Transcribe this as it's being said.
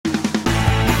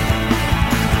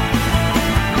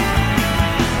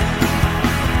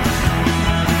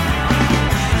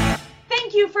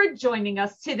for joining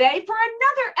us today for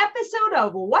another episode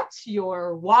of What's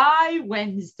Your Why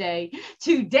Wednesday.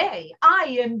 Today,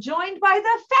 I am joined by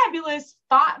the fabulous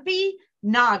Fabi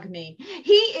Nagmi.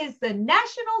 He is the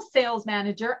National Sales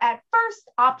Manager at First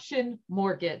Option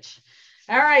Mortgage.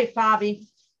 All right, Fabi.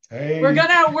 Hey. We're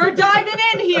diving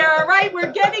in here, all right?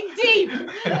 We're getting deep.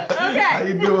 Okay. How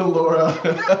you doing, Laura?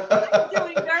 I'm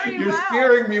doing very well. You're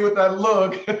scaring me with that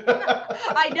look.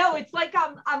 I know, it's like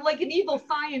I'm like an evil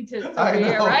scientist over I know,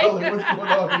 here, right? what's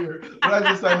going on here? What did I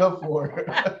just sign up for?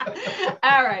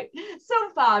 All right. So,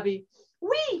 Fabi,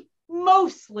 we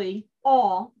mostly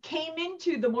all came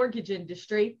into the mortgage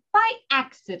industry by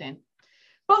accident,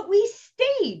 but we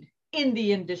stayed in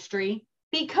the industry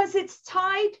because it's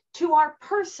tied to our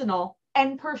personal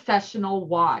and professional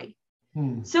why.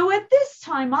 So at this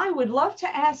time, I would love to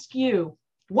ask you,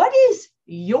 what is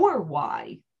your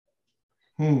why?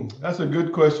 That's a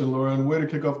good question, Laura, and way to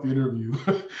kick off the interview.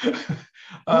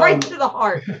 Right to the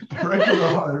heart. Right to the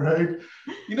heart, right?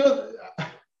 You know,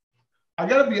 I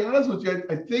got to be honest with you.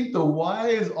 I think the why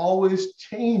is always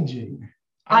changing.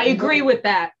 I agree with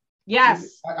that.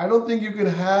 Yes. I don't think you can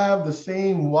have the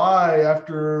same why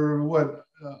after what?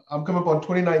 I'm coming up on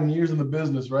 29 years in the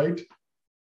business, right?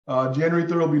 January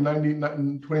 3rd will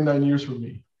be 29 years for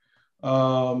me.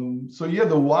 So yeah,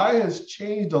 the why has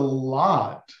changed a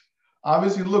lot.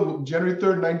 Obviously, look, January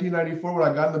 3rd, 1994, when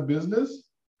I got in the business,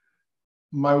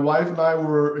 my wife and I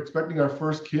were expecting our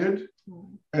first kid.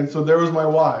 And so there was my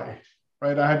why,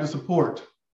 right? I had to support,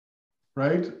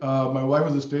 right? My wife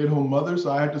was a stay-at-home mother,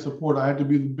 so I had to support. I had to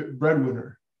be the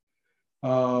breadwinner. You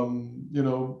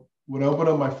know, when I opened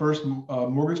up my first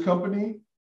mortgage company,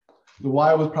 the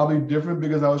why was probably different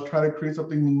because I was trying to create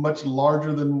something much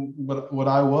larger than what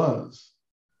I was.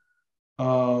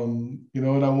 You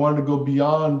know, and I wanted to go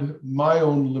beyond my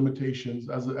own limitations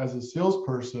as a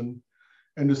salesperson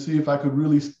and to see if I could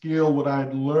really scale what I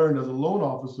had learned as a loan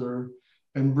officer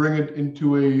and bring it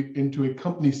into a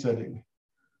company setting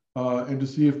and to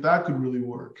see if that could really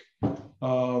work.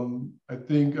 I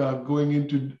think going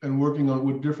into and working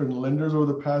with different lenders over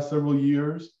the past several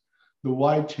years, the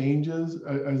why changes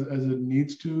as it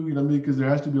needs to, you know, because there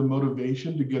has to be a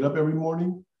motivation to get up every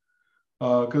morning.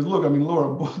 Because look, I mean,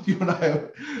 Laura, both you and I,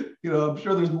 you know, I'm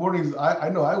sure there's mornings I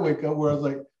know I wake up where I was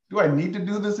like, do I need to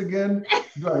do this again?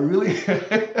 Do I really?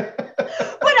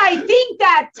 But I think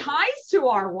that ties to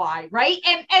our why, right?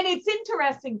 And it's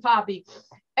interesting, Fabi.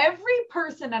 Every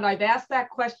person that I've asked that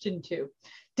question to,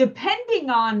 depending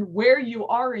on where you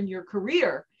are in your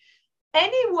career,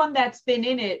 anyone that's been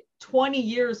in it 20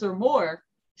 years or more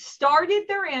started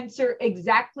their answer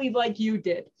exactly like you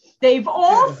did. They've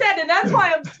all said, and that's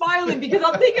why I'm smiling, because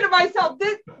I'm thinking to myself,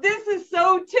 this is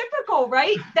so typical,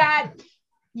 right? That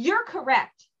you're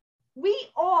correct. We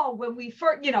all, when we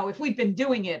first, you know, if we've been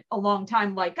doing it a long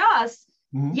time like us,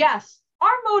 yes,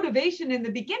 our motivation in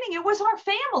the beginning, it was our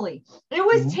family. It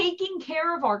was taking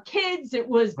care of our kids. It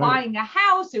was buying a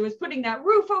house. It was putting that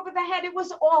roof over the head. It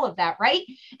was all of that, right?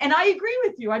 And I agree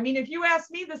with you. I mean, if you ask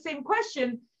me the same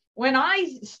question, when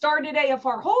I started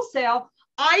AFR Wholesale,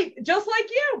 I, just like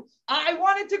you, I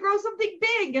wanted to grow something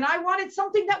big and I wanted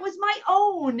something that was my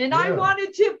own. And I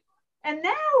wanted to, and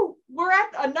now we're at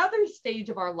another stage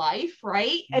of our life,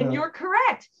 right? And you're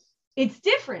correct. It's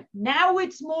different. Now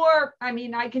it's more, I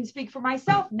mean, I can speak for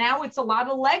myself. Now it's a lot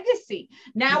of legacy.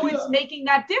 Now it's making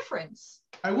that difference.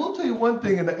 I will tell you one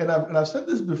thing, and I've said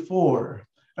this before.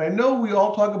 I know we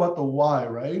all talk about the why,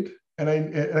 right? And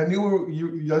I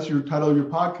knew that's your title of your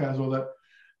podcast, all that.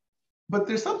 But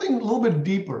there's something a little bit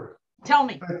deeper. Tell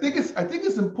me. I think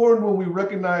it's important when we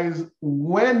recognize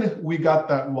when we got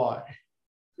that why.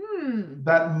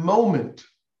 That moment.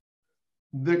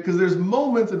 Because there's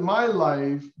moments in my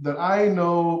life that I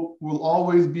know will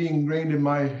always be ingrained in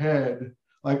my head,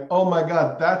 like, oh my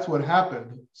God, that's what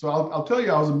happened. So I'll tell you,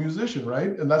 I was a musician, right?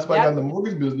 And that's why I got in the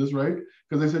mortgage business, right?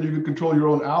 Because they said you could control your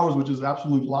own hours, which is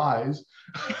absolute lies.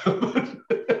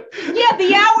 Yeah,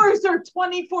 the hours are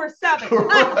 24/7.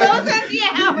 Right. Those are the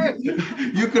hours.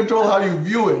 You control how you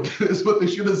view it, is what they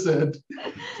should have said.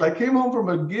 So I came home from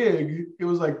a gig. It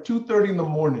was like 2:30 in the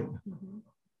morning.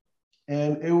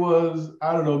 And it was,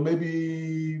 I don't know,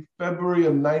 maybe February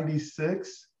of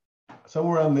 96,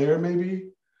 somewhere around there,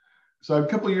 maybe. So I had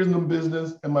a couple of years in the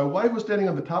business, and my wife was standing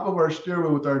on the top of our stairway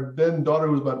with our then daughter,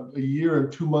 who was about a year and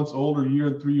 2 months old, or a year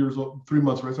and 3 years old, 3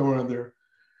 months, right, somewhere around there.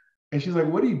 And she's like,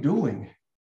 what are you doing?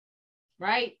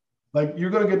 Right. Like, you're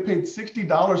going to get paid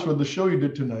 $60 for the show you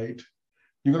did tonight.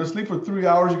 You're going to sleep for 3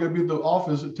 hours. You're going to be at the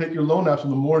office and take your loan apps in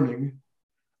the morning.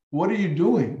 What are you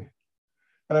doing?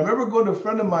 And I remember going to a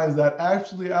friend of mine that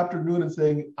actually afternoon and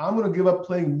saying, I'm going to give up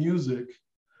playing music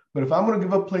But if I'm going to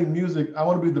give up playing music, I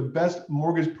want to be the best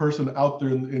mortgage person out there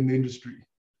in the industry.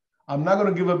 I'm not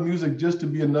going to give up music just to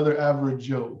be another average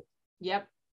Joe. Yep.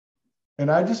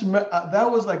 And I just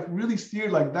that was like really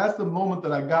serious. Like that's the moment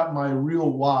that I got my real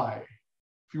why.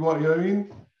 If you want, you know what I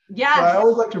mean? Yes. So I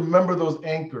always like to remember those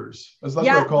anchors. That's what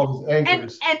I call those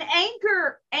anchors. And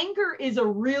anchor is a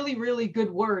really, really good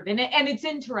word. And it's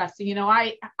interesting. You know,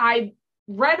 I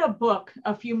read a book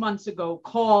a few months ago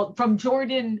called from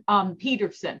Jordan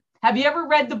Peterson. Have you ever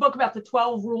read the book about the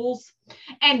 12 rules?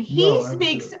 And he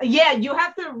speaks, you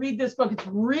have to read this book. It's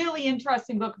a really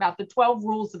interesting book about the 12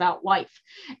 rules about life.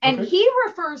 And he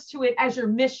refers to it as your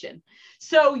mission.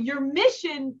 So your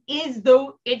mission is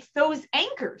it's those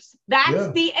anchors.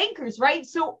 That's the anchors, right?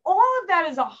 So all of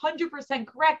that is 100%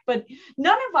 correct. But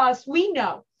none of us, we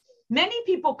know, many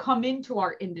people come into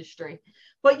our industry,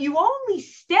 but you only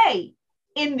stay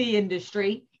in the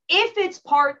industry if it's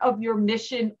part of your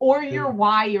mission or your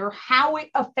why or how it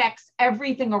affects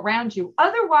everything around you.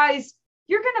 Otherwise,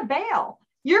 you're going to bail.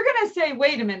 You're going to say,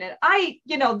 wait a minute,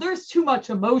 there's too much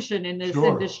emotion in this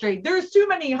industry. There's too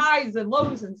many highs and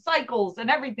lows and cycles and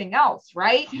everything else,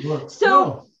 right?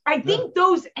 So I think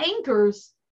those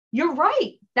anchors, you're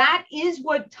right. That is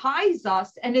what ties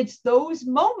us. And it's those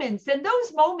moments. And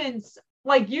those moments,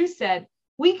 like you said,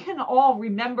 we can all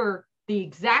remember the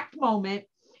exact moment.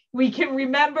 We can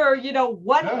remember,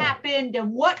 what happened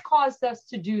and what caused us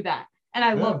to do that. And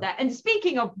I love that. And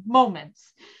speaking of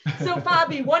moments, so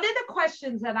Fabi, one of the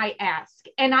questions that I ask,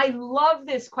 and I love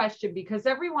this question because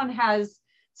everyone has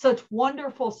such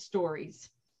wonderful stories.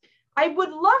 I would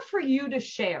love for you to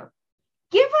share.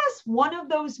 Give us one of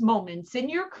those moments in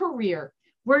your career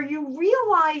where you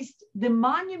realized the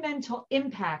monumental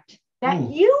impact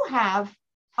that you have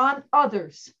on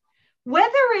others.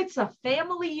 Whether it's a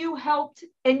family you helped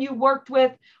and you worked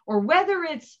with, or whether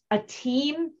it's a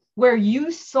team where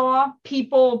you saw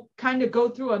people kind of go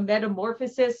through a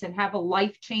metamorphosis and have a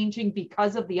life changing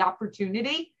because of the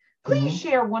opportunity, please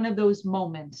share one of those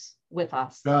moments with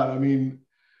us. God, I mean,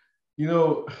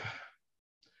 there's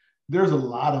a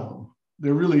lot of them.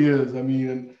 There really is. I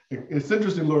mean, it's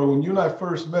interesting, Laura, when you and I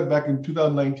first met back in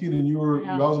 2019 and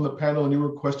I was on the panel and you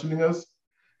were questioning us.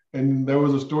 And there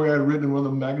was a story I had written in one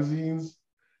of the magazines.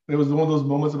 It was one of those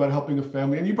moments about helping a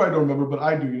family. And you probably don't remember, but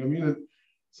I do. You know what I mean?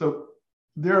 So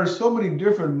there are so many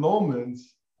different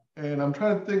moments. And I'm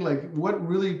trying to think, like, what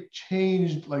really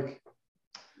changed? Like,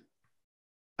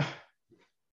 I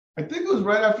think it was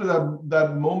right after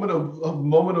that moment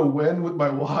of when with my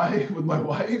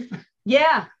wife.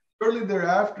 Yeah. Shortly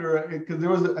thereafter, because there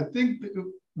was, I think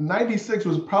 96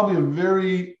 was probably a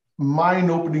very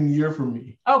mind-opening year for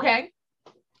me. Okay.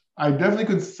 I definitely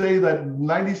could say that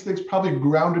 96 probably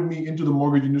grounded me into the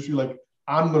mortgage industry. Like,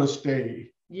 I'm going to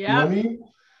stay. Yeah. You know what I mean?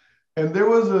 And there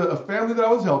was a family that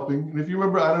I was helping. And if you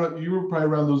remember, I don't know, you were probably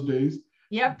around those days.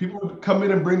 Yeah. People would come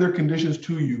in and bring their conditions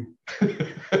to you.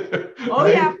 Oh,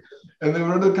 right? Yeah. And they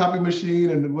were under the copy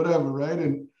machine and whatever, right?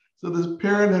 And so this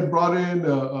parent had brought in,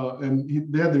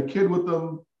 they had their kid with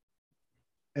them.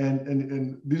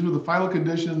 And these were the final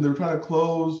conditions. They were trying to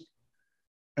close.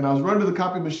 And I was running to the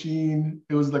copy machine.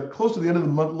 It was like close to the end of the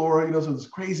month, Laura, so there's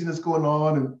craziness going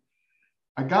on. And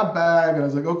I got back and I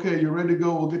was like, okay, you're ready to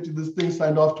go. We'll get you this thing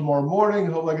signed off tomorrow morning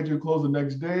and hopefully I get you to close the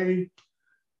next day.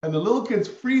 And the little kid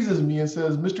freezes me and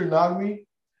says, Mr. Nagmi,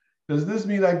 does this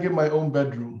mean I get my own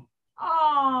bedroom?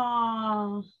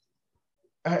 Oh.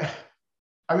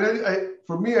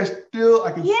 For me, I can still,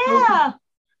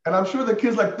 and I'm sure the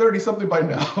kid's like 30 something by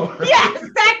now. Right? Yes,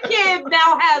 that kid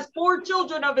now has 4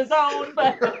 children of his own.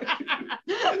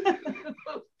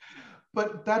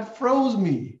 But that froze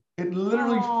me. It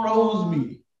literally froze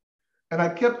me. And I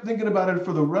kept thinking about it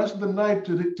for the rest of the night.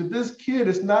 To this kid,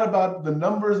 it's not about the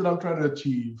numbers that I'm trying to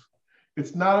achieve.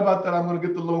 It's not about that I'm going to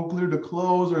get the loan cleared to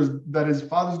close or that his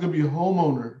father's going to be a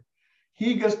homeowner.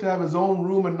 He gets to have his own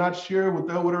room and not share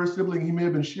with whatever sibling he may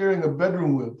have been sharing a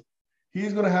bedroom with.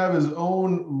 He's going to have his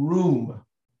own room.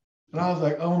 And I was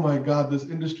like, oh my God, this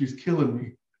industry's killing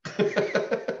me.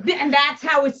 And that's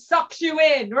how it sucks you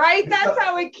in, right? That's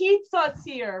how it keeps us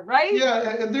here, right?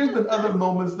 Yeah, and there's been other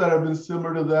moments that have been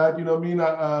similar to that. You know what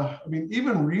I mean?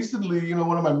 Even recently,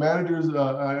 one of my managers,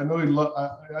 I know he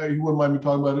wouldn't mind me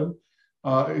talking about him.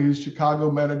 He's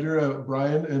Chicago manager,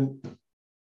 Brian, and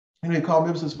he called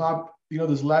me up and says, Fab,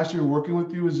 this last year working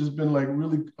with you has just been like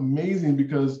really amazing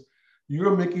because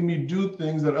you're making me do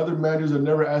things that other managers have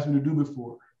never asked me to do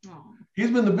before. Oh. He's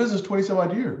been in the business 20 some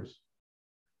odd years.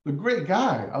 A great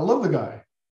guy. I love the guy.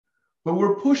 But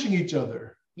we're pushing each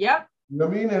other. Yep. You know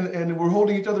what I mean? And we're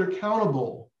holding each other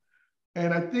accountable.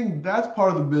 And I think that's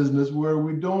part of the business where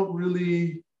we don't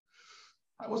really,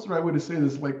 what's the right way to say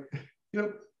this? Like,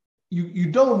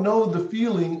 you don't know the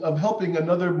feeling of helping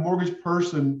another mortgage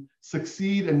person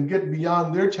succeed and get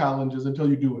beyond their challenges until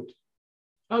you do it.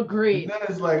 Agreed. And then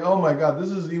it's like, oh my God,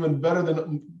 this is even better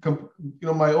than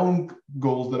my own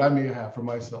goals that I may have for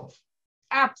myself.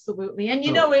 Absolutely. And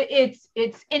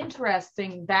it's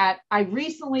interesting that I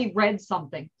recently read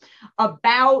something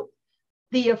about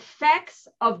the effects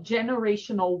of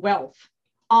generational wealth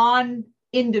on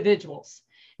individuals.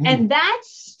 And that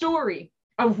story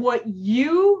of what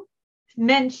you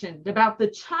mentioned about the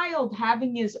child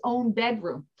having his own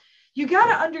bedroom, you got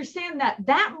to understand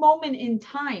that moment in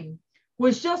time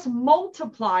was just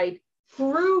multiplied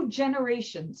through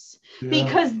generations,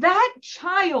 because that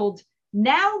child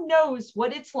now knows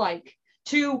what it's like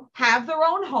to have their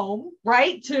own home,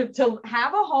 right? To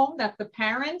have a home that the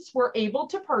parents were able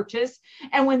to purchase.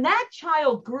 And when that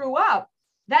child grew up,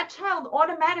 that child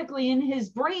automatically in his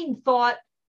brain thought,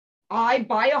 I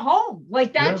buy a home.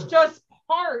 Like that's just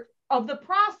part of the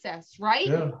process, right?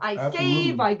 I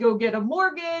save, I go get a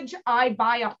mortgage, I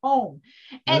buy a home.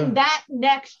 And that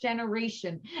next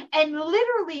generation. And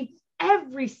literally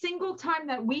every single time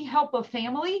that we help a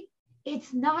family,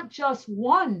 it's not just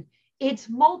one, it's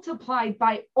multiplied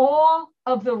by all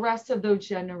of the rest of those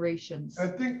generations. I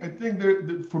think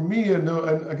there, for me, and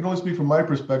I can only speak from my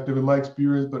perspective and my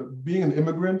experience, but being an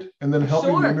immigrant and then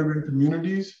helping the immigrant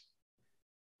communities,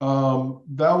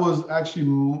 that was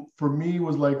actually, for me,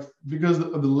 was like, because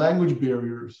of the language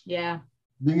barriers.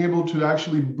 Being able to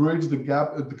actually bridge the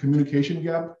gap, the communication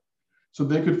gap, so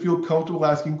they could feel comfortable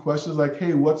asking questions like,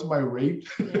 hey, what's my rate?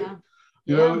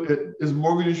 Is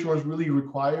mortgage insurance really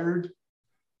required?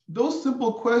 Those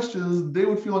simple questions, they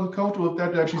would feel uncomfortable if they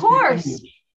had to actually speak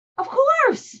English. Of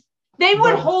course. They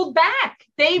would hold back.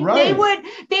 They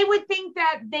would think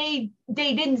that they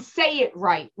didn't say it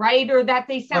right? Or that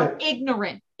they sound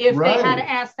ignorant if they had to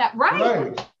ask that.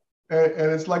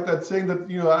 And it's like that saying that,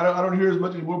 I don't hear as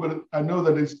much anymore, but I know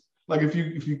that it's like, if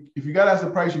you got to ask the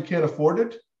price, you can't afford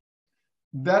it.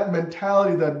 That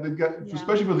mentality that they got,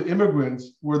 especially for the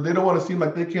immigrants, where they don't want to seem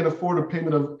like they can't afford a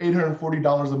payment of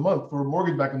 $840 a month for a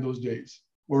mortgage back in those days,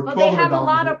 or $1,200. They have a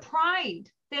lot of pride.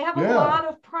 They have a lot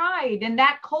of pride, and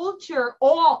that culture,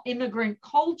 all immigrant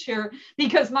culture,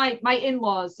 because my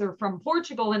in-laws are from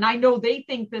Portugal, and I know they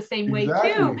think the same way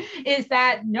too. Is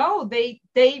that no, they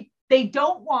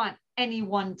don't want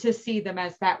anyone to see them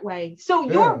as that way. So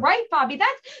you're right, Bobby.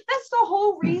 That's the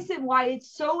whole reason why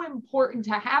it's so important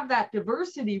to have that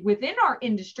diversity within our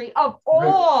industry of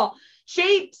all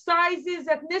shapes, sizes,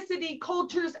 ethnicity,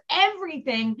 cultures,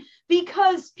 everything,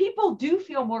 because people do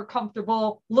feel more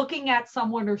comfortable looking at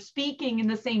someone or speaking in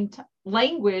the same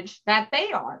language that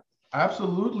they are.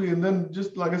 Absolutely. And then,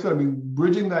 just like I said,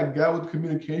 bridging that gap with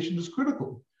communication is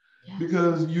critical,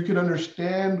 because you can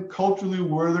understand culturally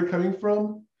where they're coming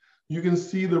from. You can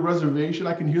see the reservation.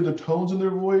 I can hear the tones in their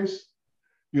voice.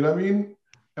 You know what I mean?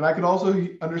 And I can also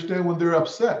understand when they're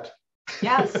upset.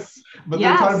 But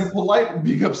they're trying to be polite and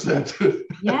being upset.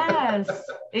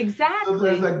 Exactly. So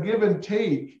there's that give and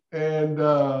take. And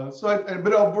but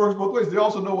it all works both ways. They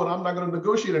also know when I'm not going to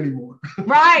negotiate anymore.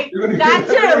 That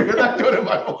too. You're not doing it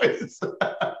my voice.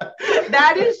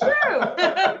 That is true.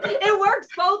 It works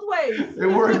both ways. It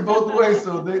works both ways.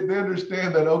 So they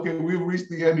understand that, okay, we've reached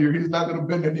the end here. He's not going to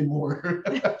bend anymore.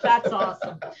 That's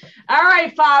awesome. All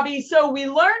right, Fabi. So we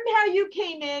learned how you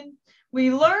came in.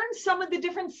 We learned some of the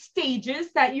different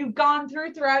stages that you've gone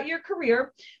throughout your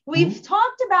career. We've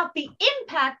talked about the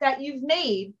impact that you've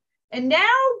made. And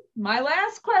now my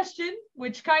last question,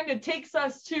 which kind of takes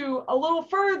us to a little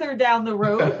further down the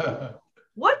road.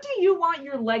 What do you want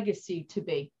your legacy to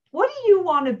be? What do you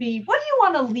want to be? What do you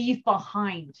want to leave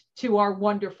behind to our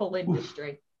wonderful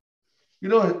industry?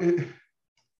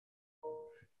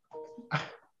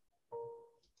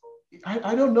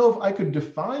 I don't know if I could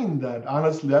define that,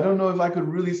 honestly. I don't know if I could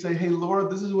really say, hey, Laura,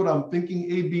 this is what I'm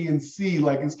thinking, A, B, and C.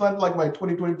 Like, it's not like my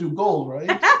 2022 goal, right?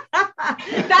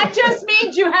 That just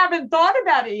means you haven't thought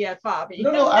about it yet, Bobby.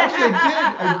 No, actually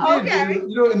I did.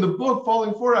 Okay. In the book,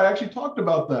 Falling Forward, I actually talked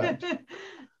about that.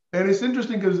 And it's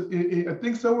interesting because I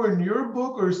think somewhere in your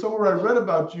book or somewhere I read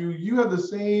about you, you had the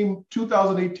same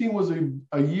 2018 was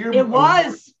a year. It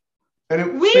was. And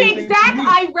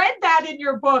I read that in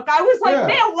your book. I was like,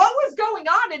 man, what was going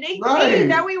on in 18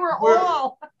 that we were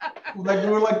all like, we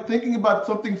were like thinking about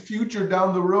something future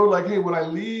down the road. Like, hey, when I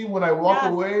leave, when I walk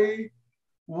away,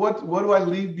 what do I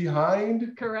leave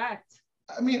behind? Correct.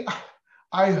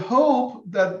 I hope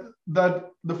that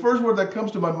the first word that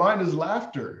comes to my mind is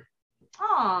laughter.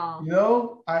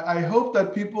 I hope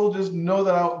that people just know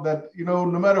that no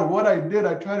matter what I did,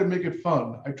 I try to make it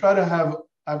fun. I try to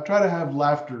have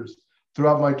laughters.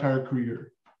 throughout my entire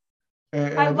career.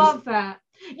 And I love that.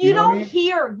 You don't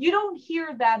hear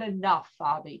that enough,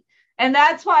 Fabi. And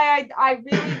that's why I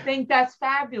really think that's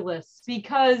fabulous,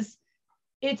 because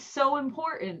it's so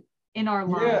important in our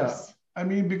lives. Yeah. I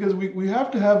mean, because we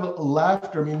have to have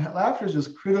laughter. I mean, laughter is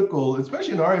just critical,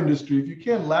 especially in our industry. If you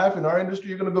can't laugh in our industry,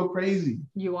 you're going to go crazy.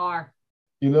 You are.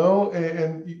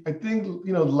 And I think,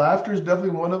 laughter is definitely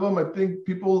one of them. I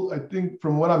think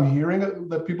from what I'm hearing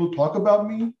that people talk about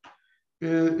me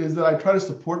is that I try to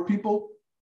support people,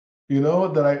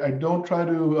 that I don't try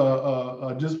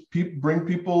to just bring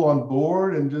people on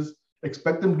board and just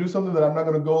expect them to do something that I'm not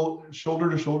going to go shoulder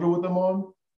to shoulder with them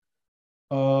on.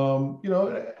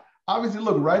 Obviously,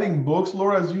 look, writing books,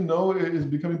 Laura, as you know, is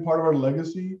becoming part of our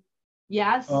legacy.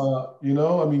 Yes. I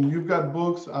mean, you've got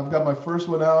books. I've got my first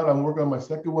one out. I'm working on my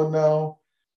second one now.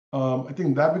 I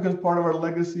think that becomes part of our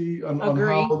legacy on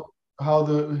how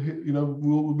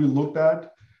we'll be looked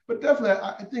at. But definitely,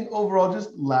 I think overall,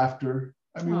 just laughter.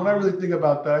 I mean, when I really think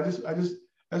about that, I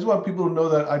just want people to know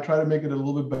that I try to make it a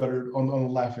little bit better on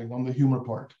laughing, on the humor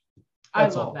part.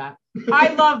 That's I love all. That.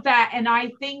 I love that. And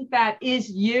I think that is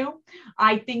you.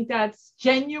 I think that's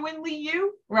genuinely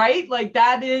you, right? Like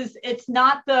it's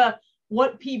not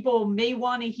what people may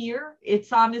want to hear.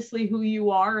 It's honestly who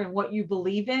you are and what you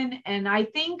believe in. And I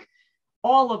think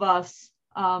all of us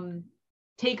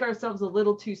take ourselves a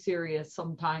little too serious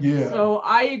sometimes. Yeah. So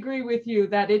I agree with you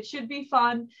that it should be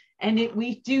fun, and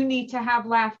we do need to have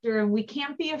laughter, and we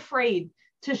can't be afraid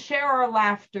to share our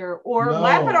laughter or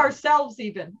laugh at ourselves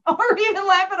even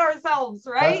laugh at ourselves,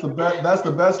 right? That's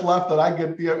the best laugh that I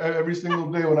get every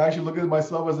single day, when I actually look at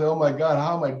myself and say, oh my God,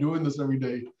 how am I doing this every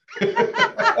day?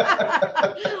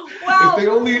 Well,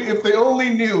 if they only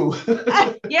knew.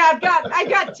 Yeah, I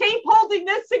got tape holding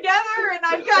this together, and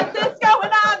I've got this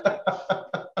going on.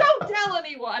 Don't tell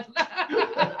anyone.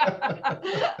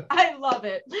 I love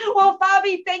it. Well,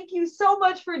 Fabi, thank you so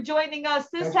much for joining us.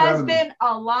 This has been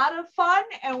a lot of fun,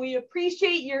 and we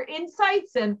appreciate your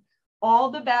insights, and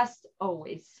all the best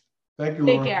always. Thank you,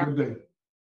 Laura. Take care. Good day.